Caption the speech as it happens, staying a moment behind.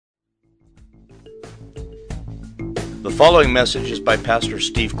The following message is by Pastor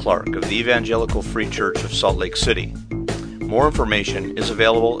Steve Clark of the Evangelical Free Church of Salt Lake City. More information is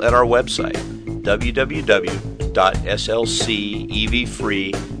available at our website,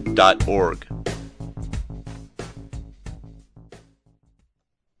 www.slcevfree.org.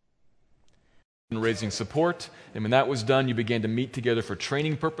 Raising support, and when that was done, you began to meet together for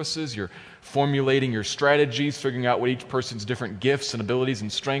training purposes. You're formulating your strategies, figuring out what each person's different gifts and abilities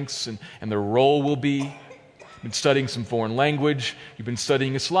and strengths and their role will be. You've been studying some foreign language. You've been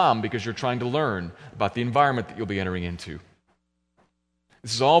studying Islam because you're trying to learn about the environment that you'll be entering into.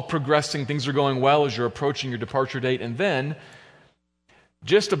 This is all progressing. Things are going well as you're approaching your departure date. And then,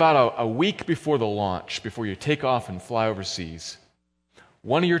 just about a week before the launch, before you take off and fly overseas,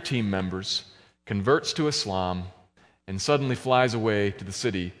 one of your team members converts to Islam and suddenly flies away to the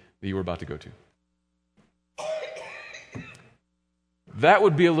city that you were about to go to. That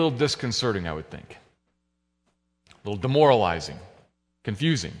would be a little disconcerting, I would think. A little demoralizing,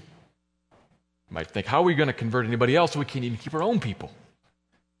 confusing. You might think, how are we going to convert anybody else so we can't even keep our own people?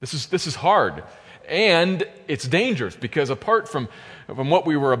 This is hard. And it's dangerous because apart from what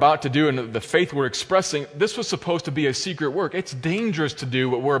we were about to do and the faith we're expressing, this was supposed to be a secret work. It's dangerous to do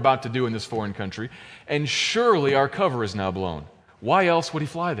what we're about to do in this foreign country, and surely our cover is now blown. Why else would he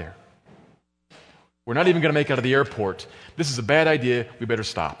fly there? We're not even going to make it out of the airport. This is a bad idea. We better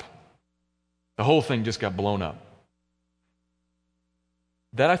stop. The whole thing just got blown up.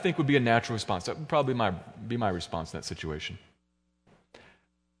 That, I think, would be a natural response. That would probably be my response in that situation.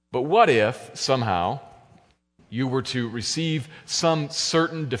 But what if, somehow, you were to receive some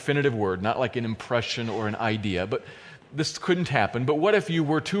certain definitive word, not like an impression or an idea, but this couldn't happen, but what if you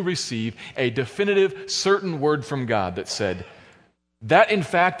were to receive a definitive, certain word from God that said, that, in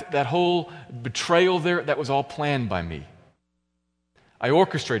fact, that whole betrayal there, that was all planned by me. I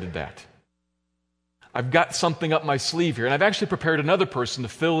orchestrated that. I've got something up my sleeve here, and I've actually prepared another person to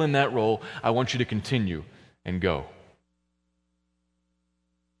fill in that role. I want you to continue and go.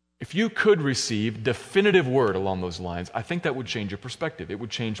 If you could receive definitive word along those lines, I think that would change your perspective. It would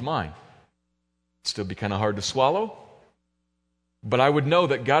change mine. It'd still be kind of hard to swallow, but I would know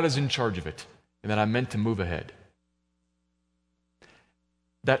that God is in charge of it and that I'm meant to move ahead.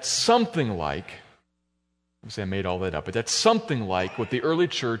 That's something like, I say I made all that up, but that's something like what the early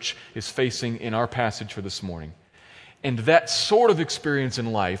church is facing in our passage for this morning. And that sort of experience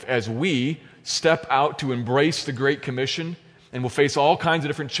in life, as we step out to embrace the Great Commission, and we'll face all kinds of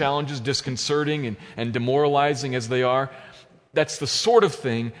different challenges, disconcerting and demoralizing as they are, that's the sort of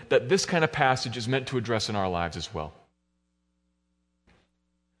thing that this kind of passage is meant to address in our lives as well.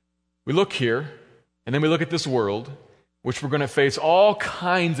 We look here, and then we look at this world, which we're going to face all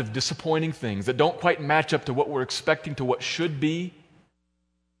kinds of disappointing things that don't quite match up to what we're expecting, to what should be.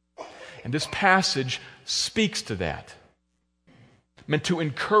 And this passage speaks to that. Meant to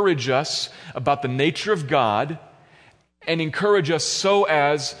encourage us about the nature of God and encourage us so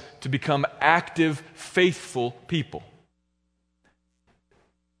as to become active, faithful people.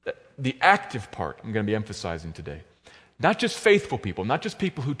 The active part I'm going to be emphasizing today. Not just faithful people, not just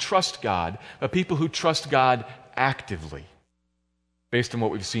people who trust God, but people who trust God actively, based on what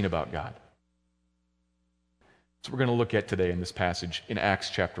we've seen about God. So we're going to look at today in this passage in Acts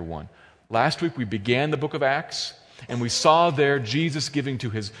chapter 1. Last week we began the book of Acts, and we saw there Jesus giving to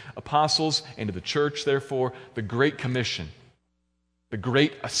his apostles and to the church, therefore, the Great Commission, the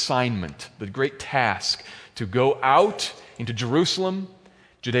great assignment, the great task to go out into Jerusalem,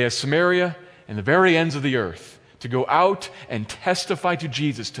 Judea, Samaria, and the very ends of the earth, to go out and testify to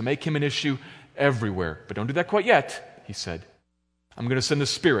Jesus, to make him an issue everywhere. But don't do that quite yet, he said. I'm going to send the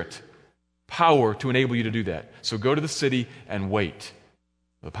Spirit, power to enable you to do that. So go to the city and wait.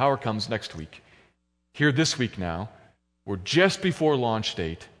 The power comes next week. Here this week now, we're just before launch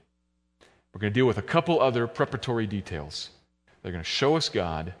date. We're going to deal with a couple other preparatory details. They're going to show us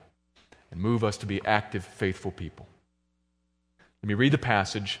God and move us to be active, faithful people. Let me read the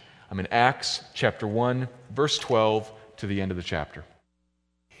passage. I'm in Acts chapter 1, verse 12 to the end of the chapter.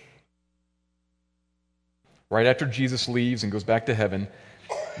 Right after Jesus leaves and goes back to heaven,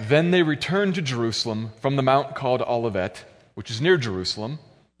 then they returned to Jerusalem from the mount called Olivet, which is near Jerusalem,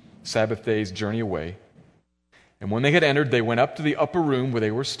 Sabbath day's journey away. And when they had entered, they went up to the upper room where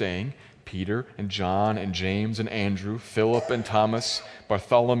they were staying, Peter and John and James and Andrew, Philip and Thomas,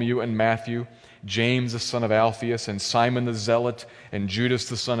 Bartholomew and Matthew, James the son of Alphaeus, and Simon the Zealot, and Judas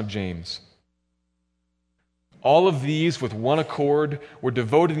the son of James. All of these, with one accord, were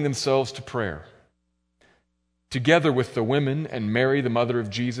devoting themselves to prayer, together with the women and Mary, the mother of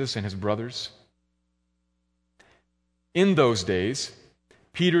Jesus, and his brothers. In those days,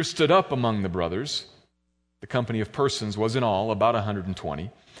 Peter stood up among the brothers the company of persons was in all about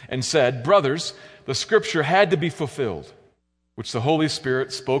 120, and said, "Brothers, the scripture had to be fulfilled, which the Holy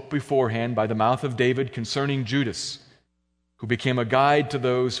Spirit spoke beforehand by the mouth of David concerning Judas, who became a guide to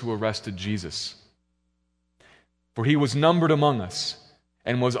those who arrested Jesus. For he was numbered among us,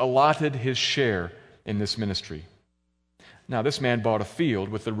 and was allotted his share in this ministry. Now this man bought a field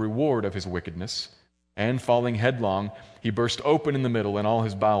with the reward of his wickedness, and falling headlong, he burst open in the middle, and all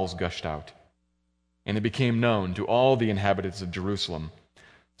his bowels gushed out. And it became known to all the inhabitants of Jerusalem,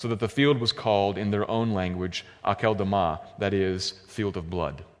 so that the field was called in their own language Akeldama, that is, field of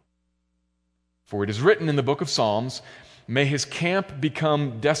blood. For it is written in the book of Psalms, 'May his camp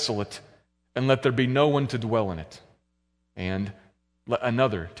become desolate, and let there be no one to dwell in it, and let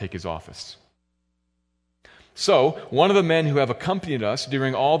another take his office.' So, one of the men who have accompanied us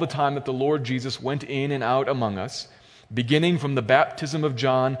during all the time that the Lord Jesus went in and out among us, beginning from the baptism of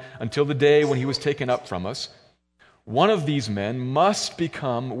John until the day when he was taken up from us, one of these men must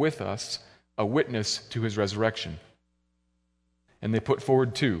become with us a witness to his resurrection." And they put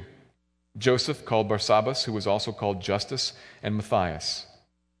forward two, Joseph called Barsabbas, who was also called Justus, and Matthias.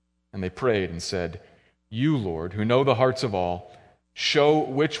 And they prayed and said, "You, Lord, who know the hearts of all, show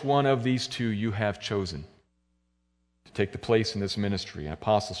which one of these two you have chosen to take the place in this ministry and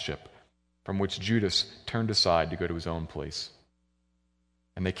apostleship from which Judas turned aside to go to his own place."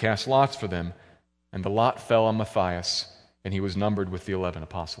 And they cast lots for them, and the lot fell on Matthias, and he was numbered with the 11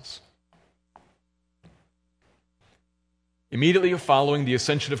 apostles. Immediately following the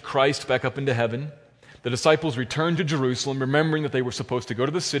ascension of Christ back up into heaven, the disciples returned to Jerusalem, remembering that they were supposed to go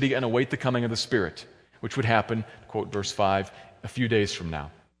to the city and await the coming of the Spirit, which would happen, quote verse 5, a few days from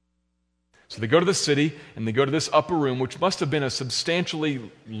now. So they go to the city, and they go to this upper room, which must have been a substantially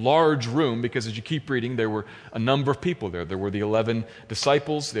large room, because as you keep reading, there were a number of people there. There were the 11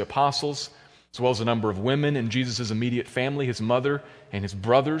 disciples, the apostles, as well as a number of women in Jesus' immediate family. His mother and his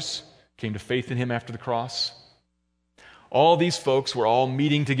brothers came to faith in him after the cross. All these folks were all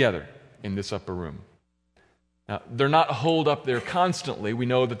meeting together in this upper room. Now, they're not holed up there constantly. We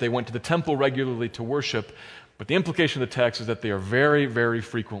know that they went to the temple regularly to worship, but the implication of the text is that they are very, very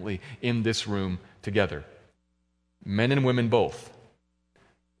frequently in this room together. Men and women both,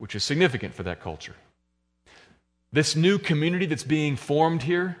 which is significant for that culture. This new community that's being formed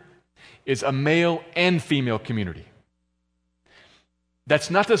here is a male and female community. That's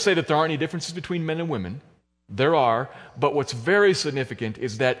not to say that there aren't any differences between men and women. There are, but what's very significant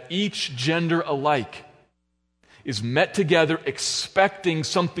is that each gender alike is met together expecting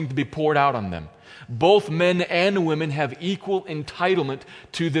something to be poured out on them. Both men and women have equal entitlement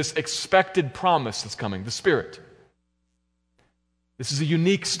to this expected promise that's coming, the Spirit. This is a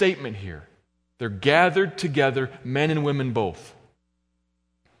unique statement here. They're gathered together, men and women both.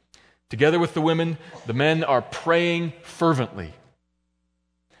 Together with the women, the men are praying fervently.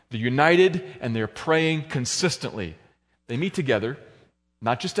 They're united and they're praying consistently. They meet together,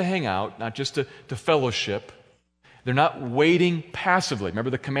 not just to hang out, not just to fellowship. They're not waiting passively.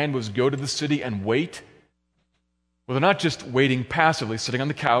 Remember, the command was go to the city and wait. Well, they're not just waiting passively, sitting on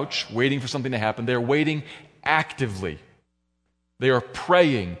the couch, waiting for something to happen. They're waiting actively. They are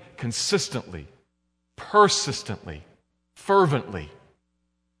praying consistently, persistently, fervently.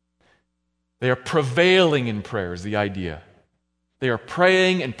 They are prevailing in prayer is the idea. They are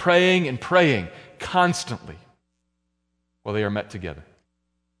praying and praying and praying constantly while they are met together.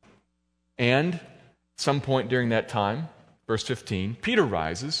 And at some point during that time, verse 15, Peter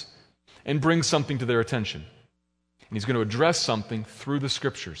rises and brings something to their attention. And he's going to address something through the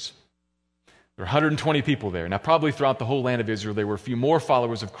Scriptures. There are 120 people there. Now, probably throughout the whole land of Israel, there were a few more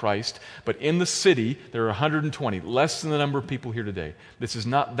followers of Christ, but in the city, there are 120, less than the number of people here today. This is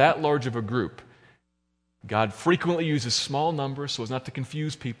not that large of a group. God frequently uses small numbers so as not to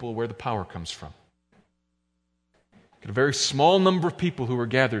confuse people where the power comes from. Got a very small number of people who are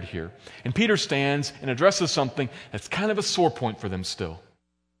gathered here. And Peter stands and addresses something that's kind of a sore point for them still,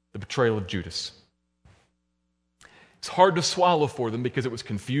 the betrayal of Judas. It's hard to swallow for them because it was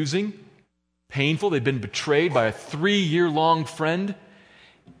confusing, painful. They'd been betrayed by a 3-year-long friend,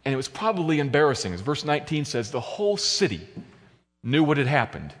 and it was probably embarrassing. As verse 19 says, the whole city knew what had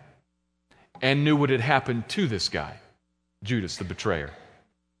happened and knew what had happened to this guy, Judas the betrayer.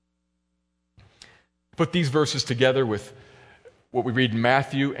 Put these verses together with what we read in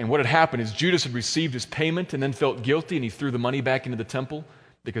Matthew, and what had happened is Judas had received his payment and then felt guilty, and he threw the money back into the temple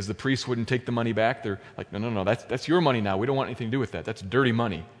because the priests wouldn't take the money back. They're like, no, that's your money now. We don't want anything to do with that. That's dirty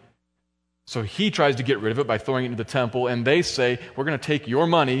money. So he tries to get rid of it by throwing it into the temple, and they say, we're going to take your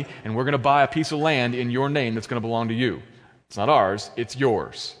money and we're going to buy a piece of land in your name that's going to belong to you. It's not ours, it's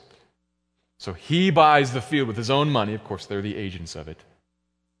yours. So he buys the field with his own money. Of course, they're the agents of it.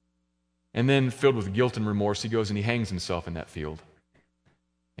 And then, filled with guilt and remorse, he goes and he hangs himself in that field.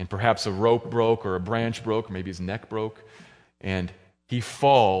 And perhaps a rope broke or a branch broke, or maybe his neck broke, and he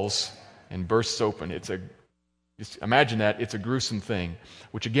falls and bursts open. Just imagine that. It's a gruesome thing,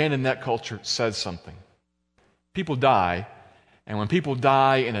 which again in that culture says something. People die, and when people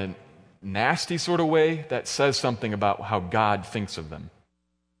die in a nasty sort of way, that says something about how God thinks of them.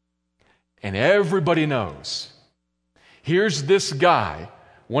 And everybody knows. Here's this guy,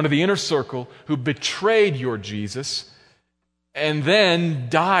 one of the inner circle, who betrayed your Jesus and then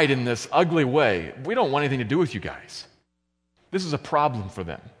died in this ugly way. We don't want anything to do with you guys. This is a problem for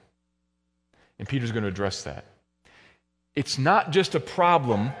them. And Peter's going to address that. It's not just a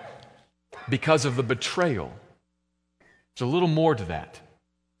problem because of the betrayal. There's a little more to that.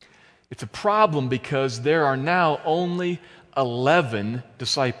 It's a problem because there are now only 11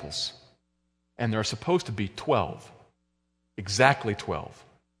 disciples. And there are supposed to be 12. Exactly 12.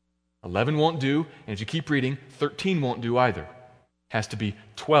 11 won't do, and as you keep reading, 13 won't do either. Has to be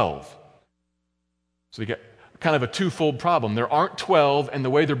 12. So you get kind of a twofold problem. There aren't 12, and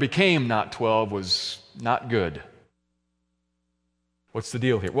the way there became not 12 was not good. What's the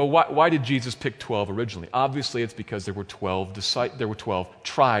deal here? Well, why did Jesus pick 12 originally? Obviously, it's because there were 12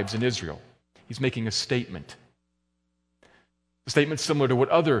 tribes in Israel. He's making a statement. A statement similar to what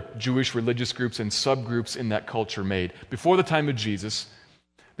other Jewish religious groups and subgroups in that culture made. Before the time of Jesus,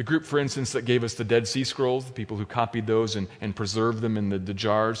 the group, for instance, that gave us the Dead Sea Scrolls, the people who copied those and preserved them in the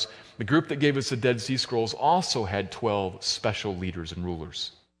jars, the group that gave us the Dead Sea Scrolls also had 12 special leaders and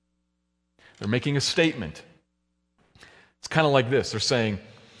rulers. They're making a statement. It's kind of like this. They're saying,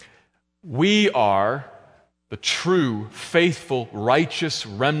 we are the true, faithful, righteous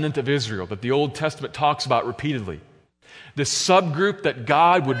remnant of Israel that the Old Testament talks about repeatedly. This subgroup that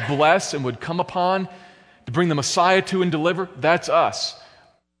God would bless and would come upon to bring the Messiah to and deliver, that's us.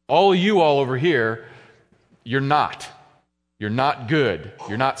 All of you all over here, you're not. You're not good.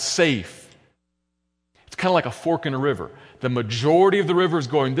 You're not safe. It's kind of like a fork in a river. The majority of the river is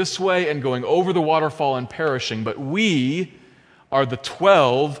going this way and going over the waterfall and perishing, but we are the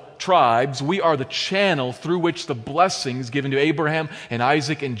 12 tribes. We are the channel through which the blessings given to Abraham and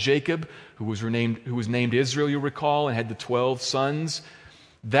Isaac and Jacob, who was named Israel, you'll recall, and had the 12 sons.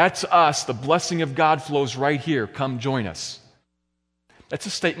 That's us. The blessing of God flows right here. Come join us. That's a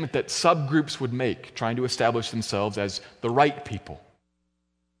statement that subgroups would make, trying to establish themselves as the right people.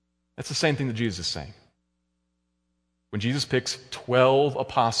 That's the same thing that Jesus is saying. When Jesus picks 12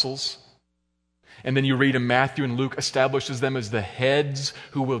 apostles, and then you read in Matthew and Luke, establishes them as the heads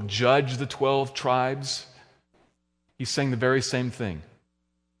who will judge the 12 tribes, he's saying the very same thing.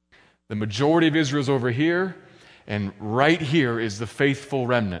 The majority of Israel is over here, and right here is the faithful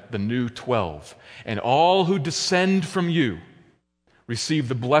remnant, the new 12. And all who descend from you receive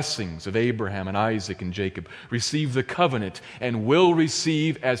the blessings of Abraham and Isaac and Jacob, receive the covenant, and will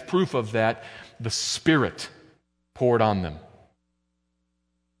receive, as proof of that, the Spirit poured on them.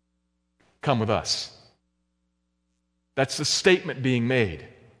 Come with us. That's the statement being made.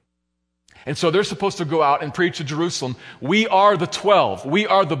 And so they're supposed to go out and preach to Jerusalem. We are the 12. We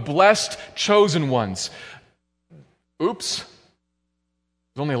are the blessed chosen ones. Oops.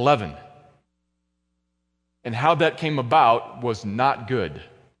 There's only 11. And how that came about was not good.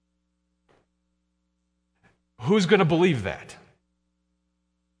 Who's going to believe that?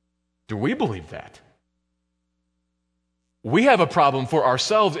 Do we believe that? We have a problem for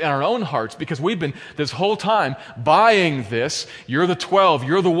ourselves in our own hearts because we've been this whole time buying this. You're the 12,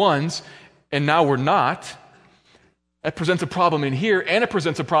 you're the ones, and now we're not. That presents a problem in here, and it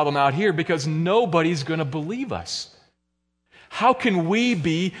presents a problem out here because nobody's going to believe us. How can we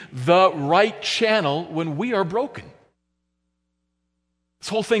be the right channel when we are broken? This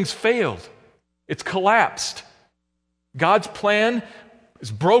whole thing's failed. It's collapsed. God's plan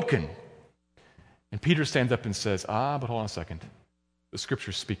is broken. And Peter stands up and says, but hold on a second. The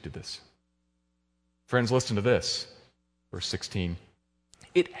Scriptures speak to this. Friends, listen to this. Verse 16.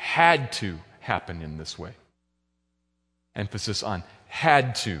 It had to happen in this way. Emphasis on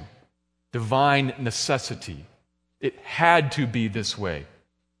had to. Divine necessity. It had to be this way.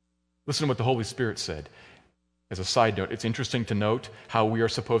 Listen to what the Holy Spirit said. As a side note, it's interesting to note how we are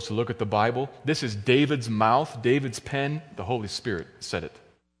supposed to look at the Bible. This is David's mouth, David's pen. The Holy Spirit said it.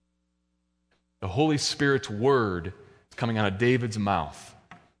 The Holy Spirit's word is coming out of David's mouth.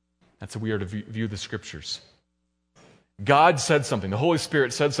 That's how we are to view the Scriptures. God said something. The Holy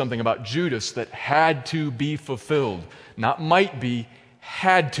Spirit said something about Judas that had to be fulfilled. Not might be,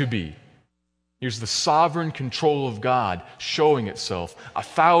 had to be. Here's the sovereign control of God showing itself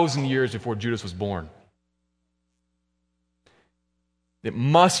 1,000 years before Judas was born. It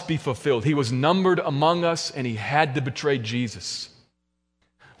must be fulfilled. He was numbered among us, and he had to betray Jesus.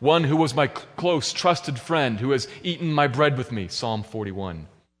 One who was my close, trusted friend, who has eaten my bread with me, Psalm 41.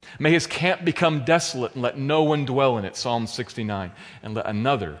 May his camp become desolate, and let no one dwell in it, Psalm 69. And let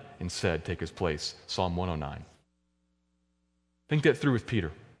another instead take his place, Psalm 109. Think that through with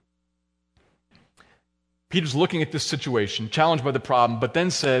Peter. Peter's looking at this situation, challenged by the problem, but then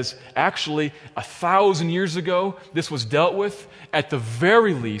says, actually, 1,000 years ago, this was dealt with. At the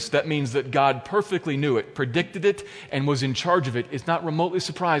very least, that means that God perfectly knew it, predicted it, and was in charge of it, is not remotely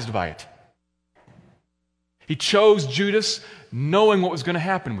surprised by it. He chose Judas knowing what was going to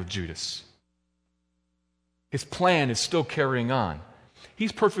happen with Judas. His plan is still carrying on.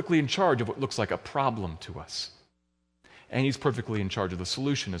 He's perfectly in charge of what looks like a problem to us. And he's perfectly in charge of the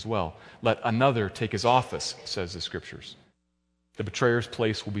solution as well. Let another take his office, says the Scriptures. The betrayer's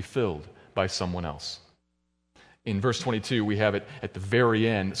place will be filled by someone else. In verse 22, we have it at the very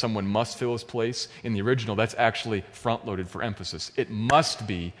end, someone must fill his place. In the original, that's actually front-loaded for emphasis. It must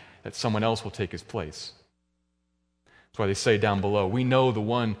be that someone else will take his place. That's why they say down below, we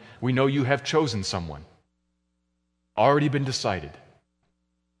know you have chosen someone. Already been decided.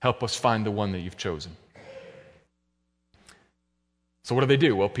 Help us find the one that you've chosen. So what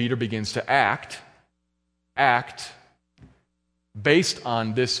do? Well, Peter begins to act based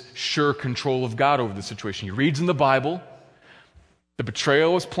on this sure control of God over the situation. He reads in the Bible, the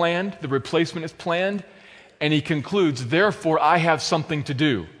betrayal is planned, the replacement is planned, and he concludes, therefore I have something to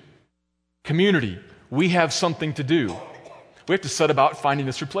do. Community, we have something to do. We have to set about finding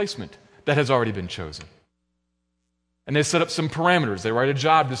this replacement that has already been chosen. And they set up some parameters. They write a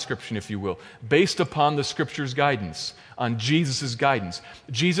job description, if you will, based upon the Scripture's guidance, on Jesus' guidance.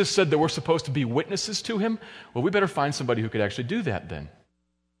 Jesus said that we're supposed to be witnesses to him. Well, we better find somebody who could actually do that then.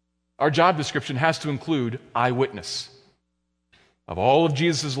 Our job description has to include eyewitness of all of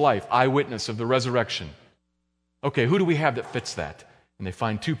Jesus' life, eyewitness of the resurrection. Okay, who do we have that fits that? And they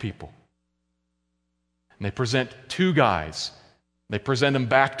find two people. And they present two guys. They present them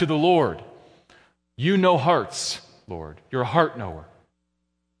back to the Lord. You know hearts, Lord. You're a heart knower.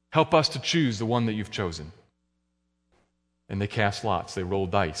 Help us to choose the one that you've chosen. And they cast lots. They roll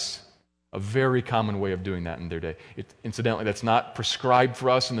dice. A very common way of doing that in their day. Incidentally, that's not prescribed for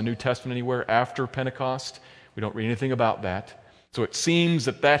us in the New Testament anywhere after Pentecost. We don't read anything about that. So it seems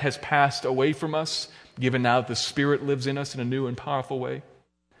that has passed away from us, given now that the Spirit lives in us in a new and powerful way.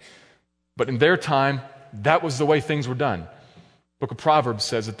 But in their time, that was the way things were done. The book of Proverbs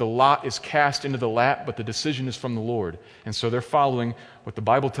says that the lot is cast into the lap, but the decision is from the Lord. And so they're following what the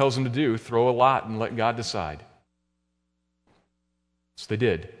Bible tells them to do, throw a lot and let God decide. So they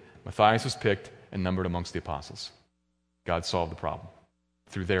did. Matthias was picked and numbered amongst the apostles. God solved the problem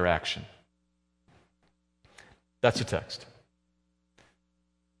through their action. That's the text.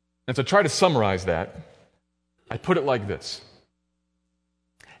 And to try to summarize that, I put it like this.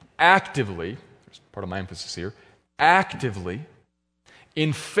 Actively, there's part of my emphasis here, actively,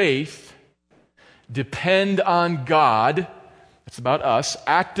 in faith, depend on God. That's about us.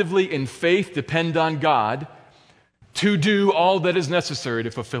 Actively in faith, depend on God to do all that is necessary to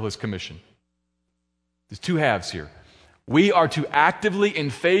fulfill his commission. There's two halves here. We are to actively in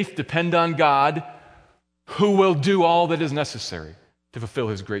faith depend on God who will do all that is necessary to fulfill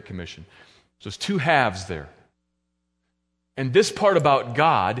his great commission. So there's two halves there. And this part about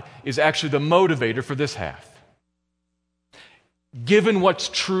God is actually the motivator for this half. Given what's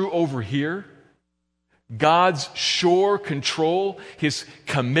true over here, God's sure control, his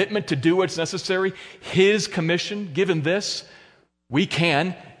commitment to do what's necessary, his commission, given this, we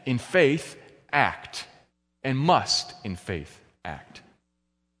can, in faith, act, and must, in faith, act.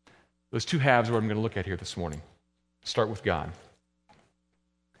 Those two halves are what I'm going to look at here this morning. Start with God.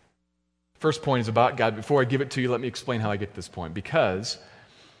 First point is about God. Before I give it to you, let me explain how I get to this point, because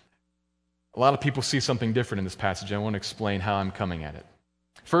a lot of people see something different in this passage. I want to explain how I'm coming at it.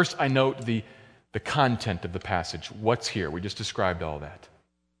 First, I note the content of the passage. What's here? We just described all that.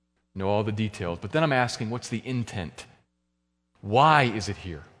 Know all the details. But then I'm asking, what's the intent? Why is it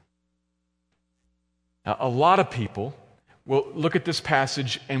here? Now, a lot of people will look at this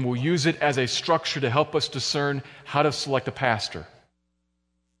passage and will use it as a structure to help us discern how to select a pastor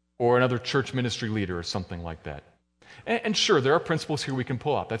or another church ministry leader or something like that. And sure, there are principles here we can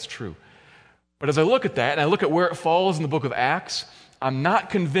pull out. That's true. But as I look at that, and I look at where it falls in the book of Acts, I'm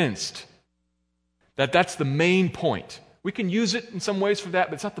not convinced that that's the main point. We can use it in some ways for that,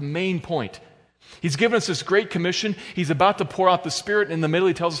 but it's not the main point. He's given us this great commission. He's about to pour out the Spirit, and in the middle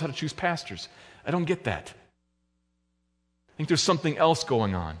he tells us how to choose pastors. I don't get that. I think there's something else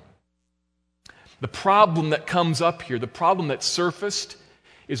going on. The problem that comes up here, the problem that surfaced,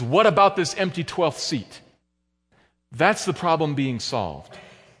 is what about this empty 12th seat? That's the problem being solved.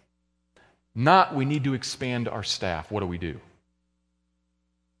 Not we need to expand our staff. What do we do?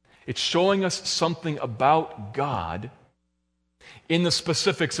 It's showing us something about God in the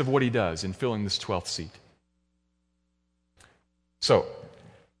specifics of what he does in filling this 12th seat. So,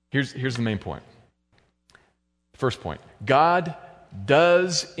 here's the main point. First point. God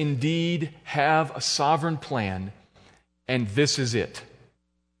does indeed have a sovereign plan, and this is it.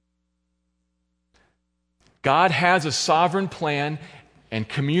 God has a sovereign plan, and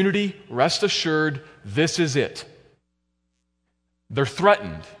community, rest assured, this is it. They're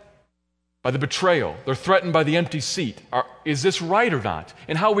threatened by the betrayal. They're threatened by the empty seat. Is this right or not?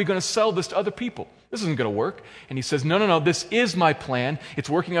 And how are we going to sell this to other people? This isn't going to work. And he says, no, this is my plan. It's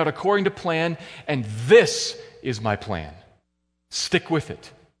working out according to plan, and this is my plan. Stick with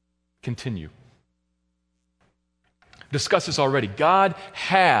it. Continue. Discussed this already. God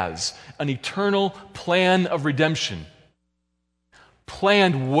has an eternal plan of redemption,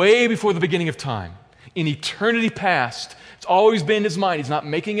 planned way before the beginning of time. In eternity past, it's always been in his mind. He's not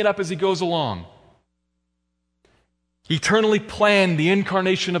making it up as he goes along. He eternally planned the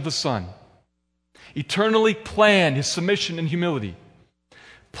incarnation of the Son, eternally planned his submission and humility,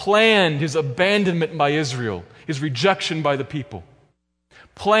 planned his abandonment by Israel, his rejection by the people,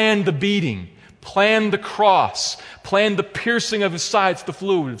 planned the beating, planned the cross, planned the piercing of his sides, the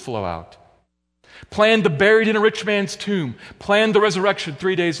fluid would flow out, planned the buried in a rich man's tomb, planned the resurrection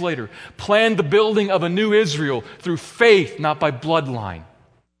 3 days later, planned the building of a new Israel through faith, not by bloodline.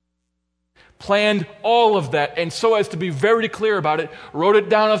 Planned all of that, and so as to be very clear about it, wrote it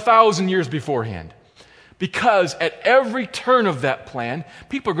down 1,000 years beforehand. Because at every turn of that plan,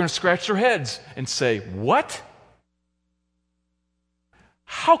 people are going to scratch their heads and say, what?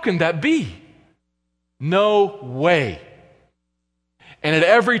 How can that be? No way. And at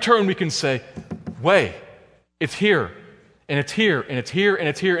every turn we can say, way, it's here, and it's here, and it's here, and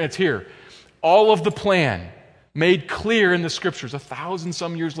it's here, and it's here. All of the plan made clear in the Scriptures 1,000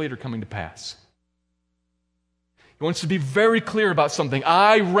 some years later coming to pass. He wants to be very clear about something.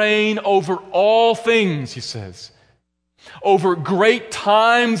 I reign over all things, he says. Over great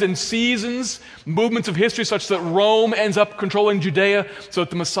times and seasons, movements of history such that Rome ends up controlling Judea so that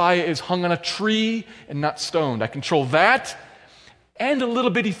the Messiah is hung on a tree and not stoned. I control that and the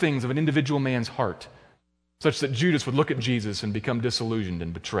little bitty things of an individual man's heart, such that Judas would look at Jesus and become disillusioned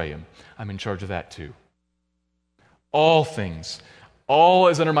and betray him. I'm in charge of that too. All things, all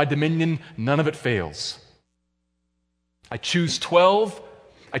is under my dominion, none of it fails. I choose 12,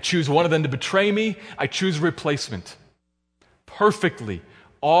 I choose one of them to betray me, I choose a replacement. Perfectly,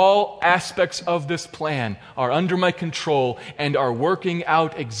 all aspects of this plan are under my control and are working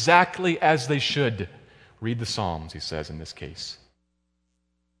out exactly as they should. Read the Psalms, he says in this case.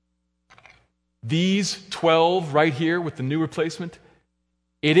 These 12 right here with the new replacement,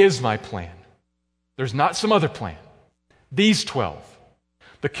 it is my plan. There's not some other plan. These 12.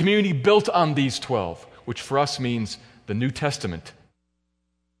 The community built on these 12, which for us means the New Testament.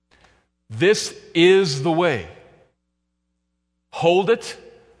 This is the way. Hold it,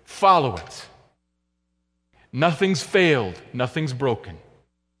 follow it. Nothing's failed, nothing's broken.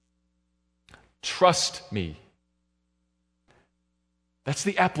 Trust me. That's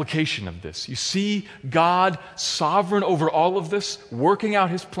the application of this. You see God sovereign over all of this, working out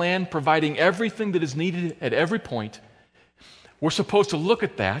his plan, providing everything that is needed at every point. We're supposed to look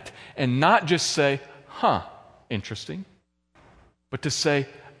at that and not just say, interesting, but to say,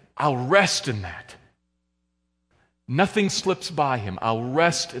 I'll rest in that. Nothing slips by him. I'll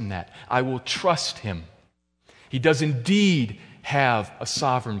rest in that. I will trust him. He does indeed have a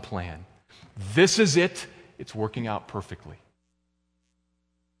sovereign plan. This is it. It's working out perfectly.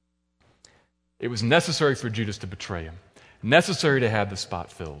 It was necessary for Judas to betray him, necessary to have the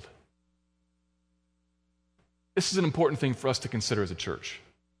spot filled. This is an important thing for us to consider as a church.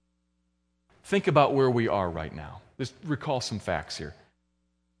 Think about where we are right now. Just recall some facts here.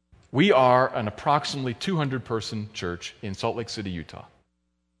 We are an approximately 200-person church in Salt Lake City, Utah.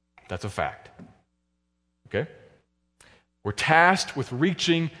 That's a fact. Okay? We're tasked with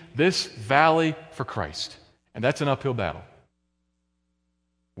reaching this valley for Christ, and that's an uphill battle.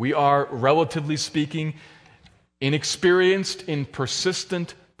 We are, relatively speaking, inexperienced in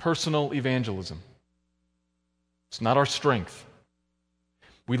persistent personal evangelism. It's not our strength.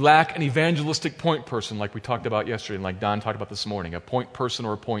 We lack an evangelistic point person like we talked about yesterday and like Don talked about this morning, a point person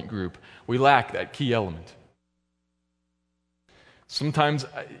or a point group. We lack that key element. Sometimes,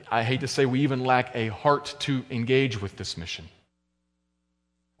 I hate to say, we even lack a heart to engage with this mission.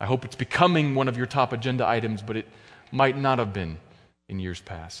 I hope it's becoming one of your top agenda items, but it might not have been in years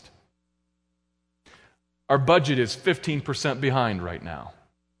past. Our budget is 15% behind right now.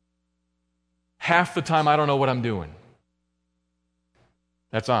 Half the time, I don't know what I'm doing.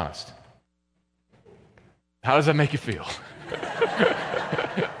 That's honest. How does that make you feel?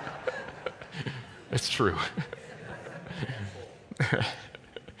 It's true.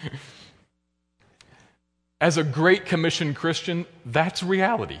 As a Great Commission Christian, that's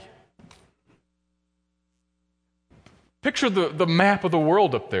reality. Picture the map of the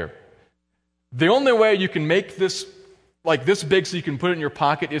world up there. The only way you can make this like this big so you can put it in your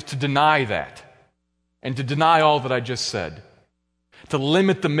pocket is to deny that, and to deny all that I just said, to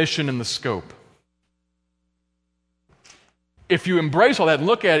limit the mission and the scope. If you embrace all that and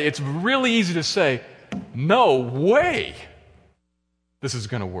look at it, it's really easy to say, no way this is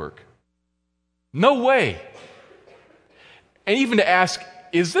going to work. No way. And even to ask,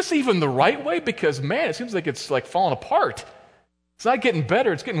 is this even the right way? Because, man, it seems like it's like falling apart. It's not getting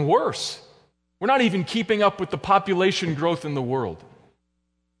better, it's getting worse. We're not even keeping up with the population growth in the world,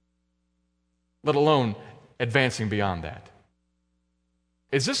 let alone advancing beyond that.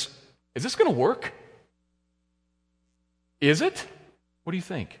 Is this going to work? Is it? What do you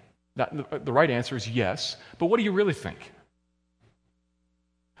think? The right answer is yes, but what do you really think?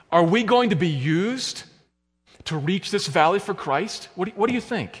 Are we going to be used to reach this valley for Christ? What do you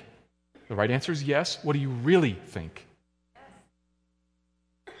think? The right answer is yes. What do you really think?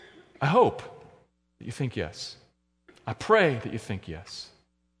 I hope that you think yes. I pray that you think yes.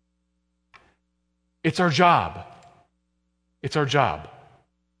 It's our job. It's our job.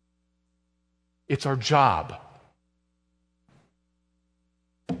 It's our job.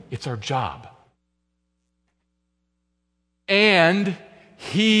 It's our job. And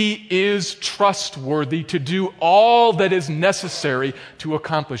He is trustworthy to do all that is necessary to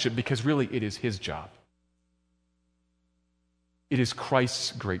accomplish it, because really it is His job. It is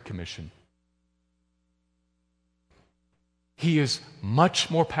Christ's Great Commission. He is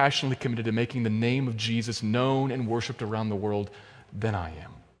much more passionately committed to making the name of Jesus known and worshiped around the world than I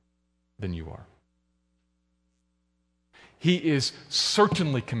am, than you are. He is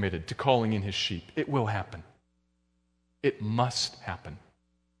certainly committed to calling in His sheep. It will happen. It must happen.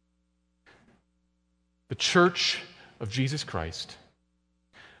 The church of Jesus Christ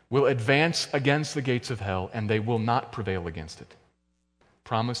will advance against the gates of hell, and they will not prevail against it.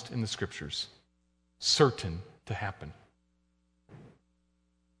 Promised in the Scriptures. Certain to happen.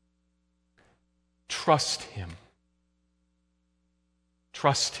 Trust Him.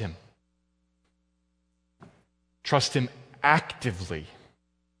 Trust Him. Trust Him actively.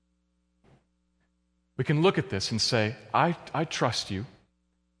 We can look at this and say, I trust you.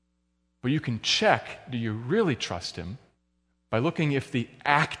 But you can check, do you really trust Him, by looking if the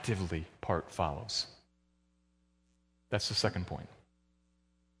actively part follows. That's the second point.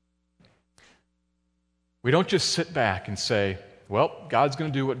 We don't just sit back and say, well, God's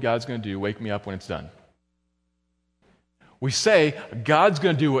going to do what God's going to do. Wake me up when it's done. We say, God's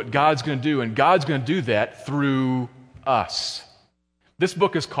going to do what God's going to do, and God's going to do that through us. This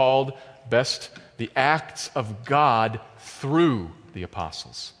book is called, best, The Acts of God Through the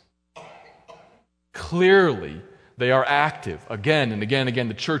Apostles. Clearly, they are active. Again and again and again,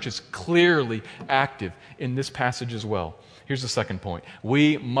 the church is clearly active in this passage as well. Here's the second point.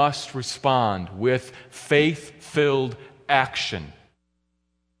 We must respond with faith-filled action.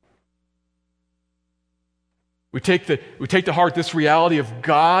 We take to heart this reality of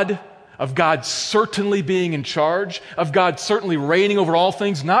God certainly being in charge, of God certainly reigning over all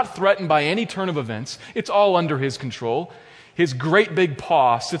things, not threatened by any turn of events. It's all under His control. His great big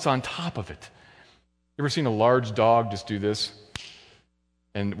paw sits on top of it. You ever seen a large dog just do this,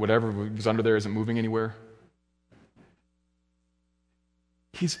 and whatever was under there isn't moving anywhere?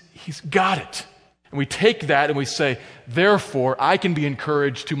 He's got it. And we take that and we say, therefore, I can be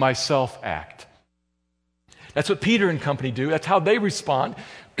encouraged to myself act. That's what Peter and company do. That's how they respond.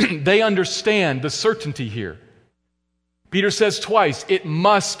 They understand the certainty here. Peter says twice, it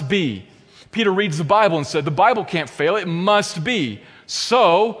must be. Peter reads the Bible and said, the Bible can't fail, it must be.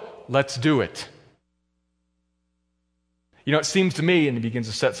 So, let's do it. You know, it seems to me, and he begins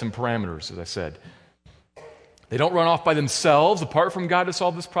to set some parameters, as I said. They don't run off by themselves, apart from God, to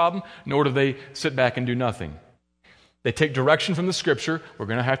solve this problem, nor do they sit back and do nothing. They take direction from the Scripture. We're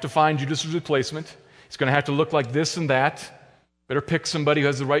going to have to find Judas' replacement. It's going to have to look like this and that. Better pick somebody who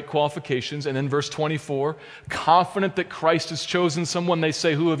has the right qualifications. And then verse 24, confident that Christ has chosen someone, they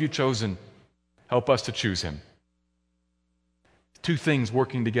say, who have you chosen? Help us to choose him. Two things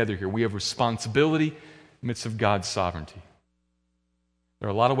working together here. We have responsibility in the midst of God's sovereignty. There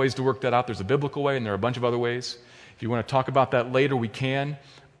are a lot of ways to work that out. There's a biblical way, and there are a bunch of other ways. If you want to talk about that later, we can.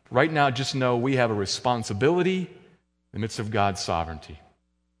 Right now, just know we have a responsibility in the midst of God's sovereignty.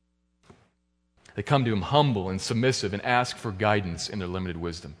 They come to Him humble and submissive and ask for guidance in their limited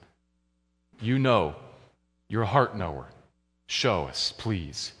wisdom. You know, you're a heart knower. Show us,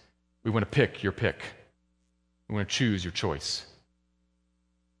 please. We want to pick your pick. We want to choose your choice.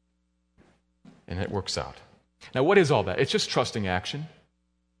 And it works out. Now, what is all that? It's just trusting action.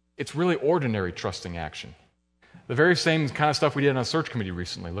 It's really ordinary trusting action. The very same kind of stuff we did on a search committee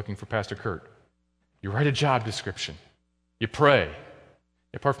recently, looking for Pastor Kurt. You write a job description. You pray.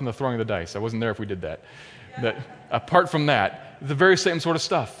 Apart from the throwing of the dice. I wasn't there if we did that. But apart from that, the very same sort of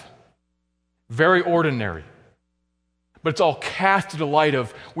stuff. Very ordinary. But it's all cast to the light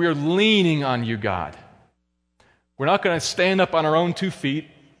of, we are leaning on you, God. We're not going to stand up on our own 2 feet,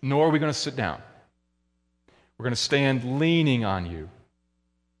 nor are we going to sit down. We're going to stand leaning on you,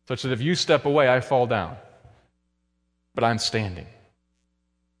 such that if you step away, I fall down. But I'm standing.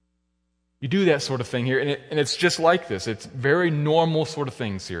 You do that sort of thing here, and it's just like this. It's very normal sort of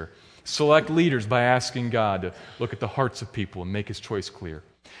things here. Select leaders by asking God to look at the hearts of people and make His choice clear.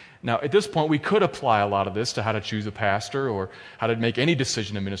 Now, at this point, we could apply a lot of this to how to choose a pastor or how to make any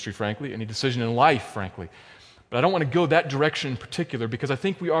decision in ministry, frankly, any decision in life, frankly. But I don't want to go that direction in particular because I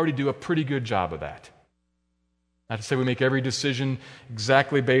think we already do a pretty good job of that. Not to say we make every decision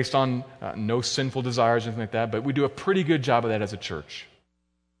exactly based on no sinful desires or anything like that, but we do a pretty good job of that as a church.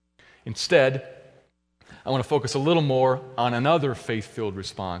 Instead, I want to focus a little more on another faith-filled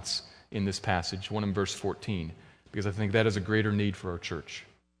response in this passage, one in verse 14, because I think that is a greater need for our church.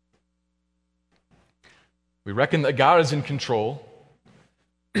 We reckon that God is in control.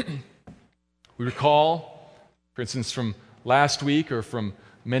 We recall, for instance, from last week or from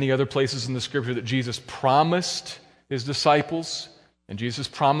many other places in the Scripture that Jesus promised His disciples, and Jesus'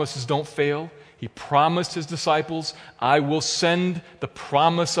 promises don't fail. He promised His disciples, I will send the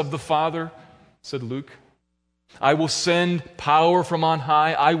promise of the Father, said Luke. I will send power from on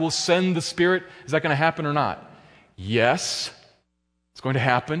high. I will send the Spirit. Is that going to happen or not? Yes, it's going to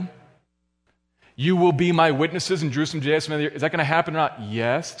happen. You will be my witnesses in Jerusalem, Judea, Samaria. Is that going to happen or not?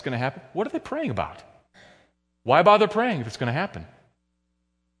 Yes, it's going to happen. What are they praying about? Why bother praying if it's going to happen?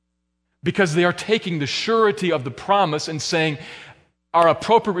 Because they are taking the surety of the promise and saying, our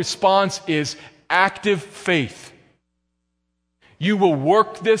appropriate response is active faith. You will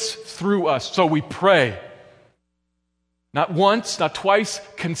work this through us. So we pray. Not once, not twice,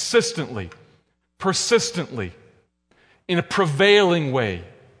 consistently, persistently, in a prevailing way.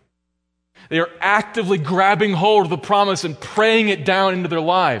 They are actively grabbing hold of the promise and praying it down into their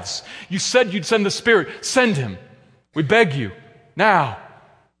lives. You said you'd send the Spirit. Send Him. We beg you. Now.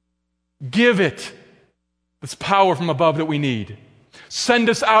 Give it this power from above that we need. Send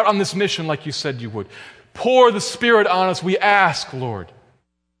us out on this mission like you said you would. Pour the Spirit on us, we ask, Lord.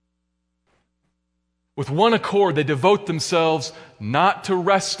 With one accord, they devote themselves not to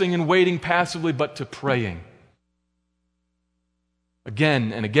resting and waiting passively, but to praying.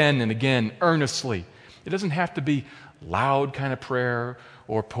 Again and again and again, earnestly. It doesn't have to be loud kind of prayer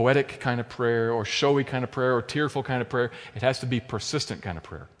or poetic kind of prayer or showy kind of prayer or tearful kind of prayer. It has to be persistent kind of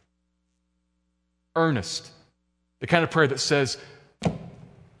prayer. Earnest. The kind of prayer that says,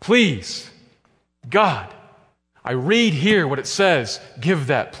 please, God, I read here what it says. Give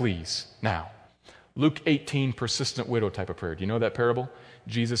that, please, now. Luke 18, persistent widow type of prayer. Do you know that parable?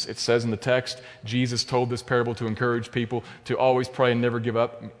 Jesus, it says in the text, Jesus told this parable to encourage people to always pray and never give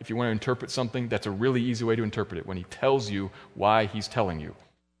up. If you want to interpret something, that's a really easy way to interpret it, when He tells you why He's telling you.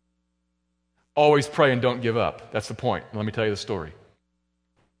 Always pray and don't give up. That's the point. Let me tell you the story.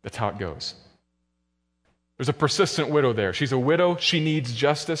 That's how it goes. There's a persistent widow there. She's a widow. She needs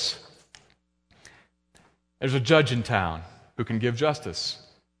justice. There's a judge in town who can give justice.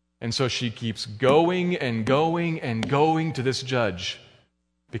 And so she keeps going and going and going to this judge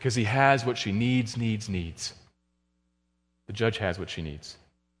because he has what she needs. The judge has what she needs.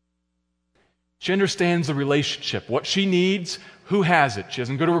 She understands the relationship. What she needs, who has it? She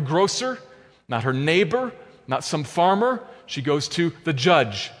doesn't go to her grocer, not her neighbor, not some farmer. She goes to the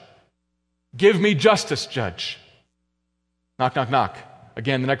judge. Give me justice, judge. Knock, knock, knock.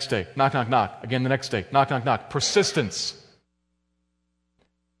 Again the next day. Knock, knock, knock. Again the next day. Knock, knock, knock. Persistence.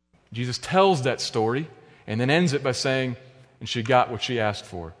 Jesus tells that story and then ends it by saying, and she got what she asked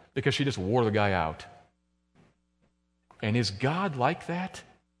for because she just wore the guy out. And is God like that?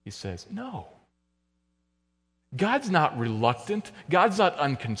 He says, no. God's not reluctant. God's not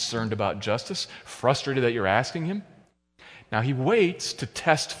unconcerned about justice, frustrated that you're asking Him. Now he waits to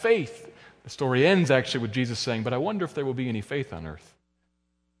test faith. The story ends actually with Jesus saying, "But I wonder if there will be any faith on earth."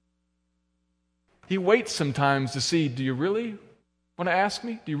 He waits sometimes to see, do you really want to ask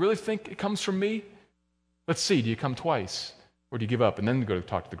me? Do you really think it comes from me? Let's see, do you come twice? Or do you give up and then go to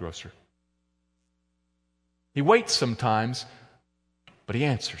talk to the grocer? He waits sometimes, but he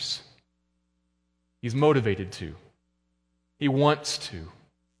answers. He's motivated to. He wants to.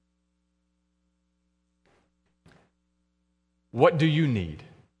 What do you need?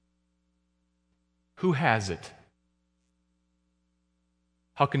 Who has it?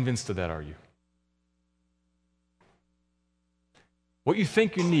 How convinced of that are you? What you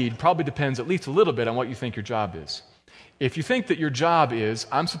think you need probably depends at least a little bit on what you think your job is. If you think that your job is,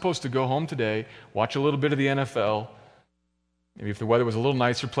 I'm supposed to go home today, watch a little bit of the NFL, maybe if the weather was a little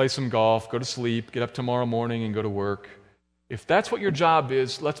nicer, play some golf, go to sleep, get up tomorrow morning and go to work. If that's what your job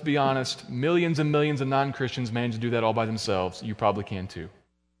is, let's be honest, millions and millions of non-Christians manage to do that all by themselves. You probably can too.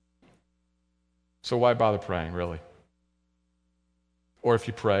 So why bother praying, really? Or if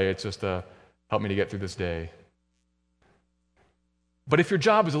you pray, it's just help me to get through this day. But if your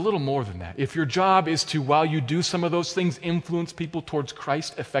job is a little more than that, if your job is to, while you do some of those things, influence people towards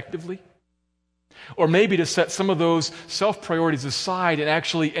Christ effectively, or maybe to set some of those self-priorities aside and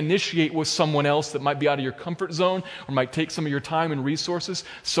actually initiate with someone else that might be out of your comfort zone or might take some of your time and resources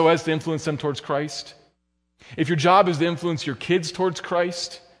so as to influence them towards Christ. If your job is to influence your kids towards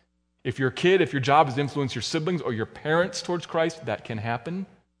Christ, if your job is to influence your siblings or your parents towards Christ, that can happen.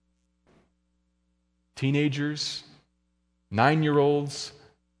 Teenagers, 9-year-olds,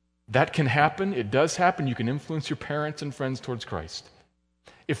 that can happen. It does happen. You can influence your parents and friends towards Christ.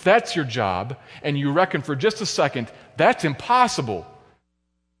 If that's your job, and you reckon for just a second, that's impossible,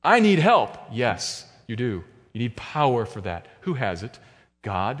 I need help. Yes, you do. You need power for that. Who has it?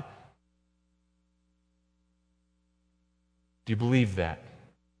 God. Do you believe that?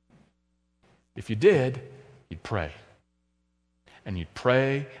 If you did, you'd pray. And you'd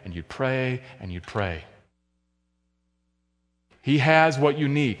pray, and you'd pray, and you'd pray. He has what you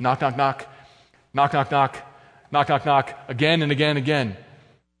need. Knock, knock, knock. Knock, knock, knock. Knock, knock, knock. Again and again and again.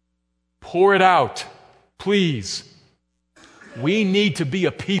 Pour it out, please. We need to be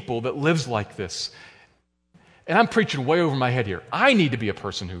a people that lives like this. And I'm preaching way over my head here. I need to be a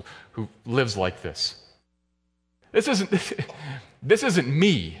person who lives like this. This isn't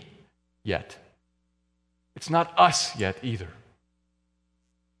me yet. It's not us yet either.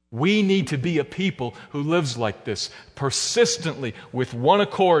 We need to be a people who lives like this, persistently, with one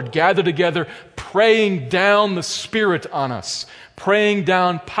accord, gathered together, praying down the Spirit on us, praying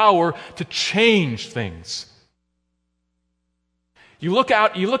down power to change things. You look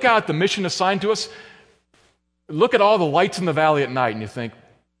out at the mission assigned to us, look at all the lights in the valley at night, and you think,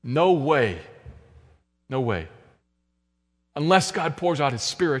 no way. No way. Unless God pours out His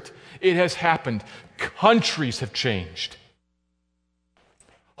Spirit, it has happened. Countries have changed.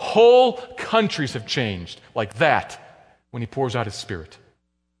 Whole countries have changed like that when He pours out His Spirit.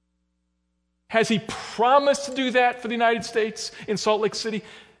 Has He promised to do that for the United States in Salt Lake City?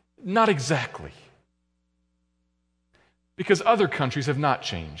 Not exactly. Because other countries have not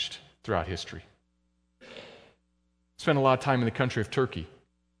changed throughout history. Spent a lot of time in the country of Turkey.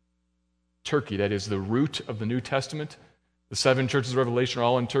 Turkey, that is the root of the New Testament. The 7 churches of Revelation are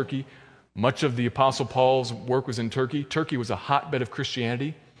all in Turkey. Much of the Apostle Paul's work was in Turkey. Turkey was a hotbed of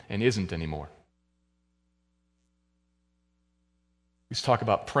Christianity and isn't anymore. We used to talk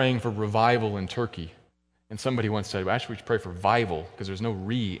about praying for revival in Turkey. And somebody once said, well, actually we should pray for revival because there's no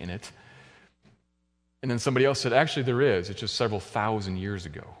re in it. And then somebody else said, actually there is. It's just several thousand years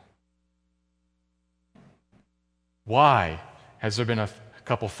ago. Why has there been a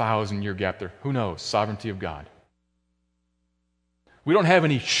couple 1,000-year gap there? Who knows? Sovereignty of God. We don't have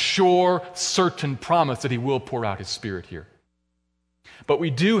any sure, certain promise that He will pour out His Spirit here. But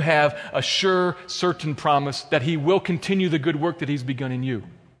we do have a sure, certain promise that He will continue the good work that He's begun in you.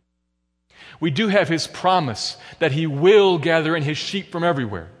 We do have His promise that He will gather in His sheep from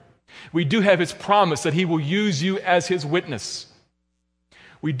everywhere. We do have His promise that He will use you as His witness.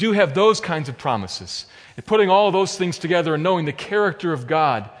 We do have those kinds of promises. And putting all those things together and knowing the character of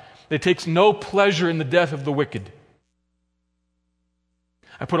God that takes no pleasure in the death of the wicked.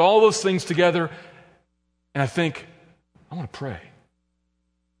 I put all those things together and I think, I want to pray.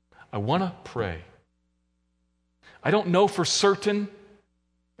 I want to pray. I don't know for certain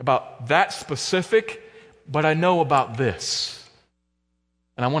about that specific, but I know about this.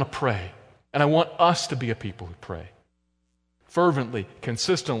 And I want to pray. And I want us to be a people who pray. fervently,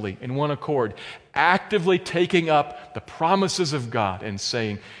 consistently, in one accord, actively taking up the promises of God and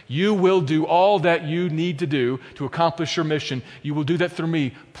saying, you will do all that you need to do to accomplish your mission. You will do that through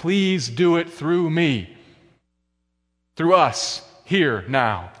me. Please do it through me. Through us, here,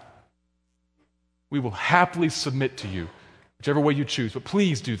 now. We will happily submit to you, whichever way you choose, but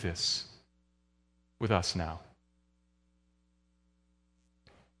please do this with us now.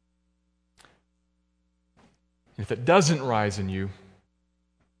 And if it doesn't rise in you,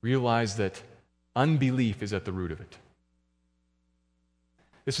 realize that unbelief is at the root of it.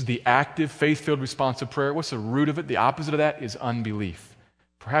 This is the active, faith-filled response of prayer. What's the root of it? The opposite of that is unbelief.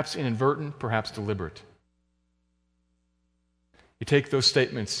 Perhaps inadvertent, perhaps deliberate. You take those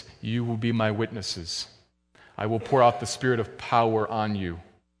statements, you will be my witnesses. I will pour out the Spirit of power on you.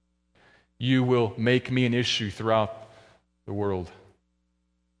 You will make me an issue throughout the world.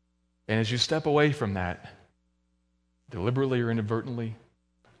 And as you step away from that, deliberately or inadvertently,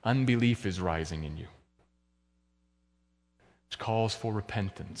 unbelief is rising in you, which calls for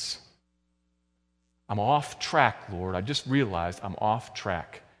repentance. I'm off track, Lord. I just realized I'm off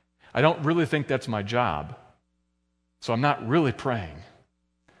track. I don't really think that's my job, so I'm not really praying.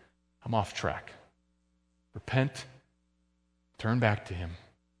 I'm off track. Repent, turn back to Him,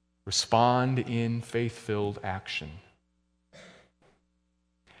 respond in faith-filled action.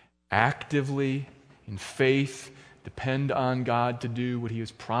 Actively, in faith, depend on God to do what He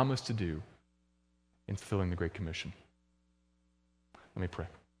has promised to do in fulfilling the Great Commission. Let me pray.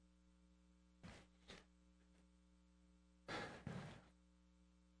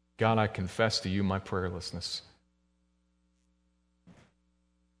 God, I confess to you my prayerlessness.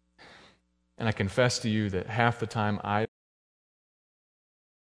 And I confess to you that half the time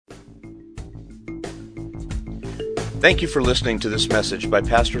Thank you for listening to this message by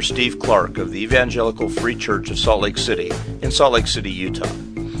Pastor Steve Clark of the Evangelical Free Church of Salt Lake City in Salt Lake City, Utah.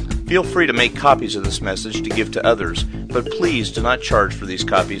 Feel free to make copies of this message to give to others, but please do not charge for these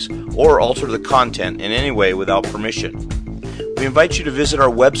copies or alter the content in any way without permission. We invite you to visit our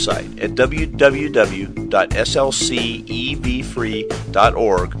website at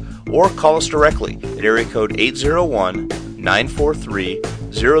www.slcevfree.org or call us directly at area code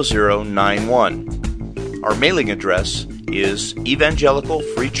 801-943-0091. Our mailing address is Evangelical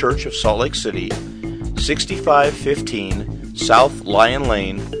Free Church of Salt Lake City, 6515 South Lion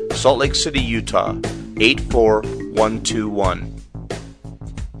Lane, Salt Lake City, Utah, 84121.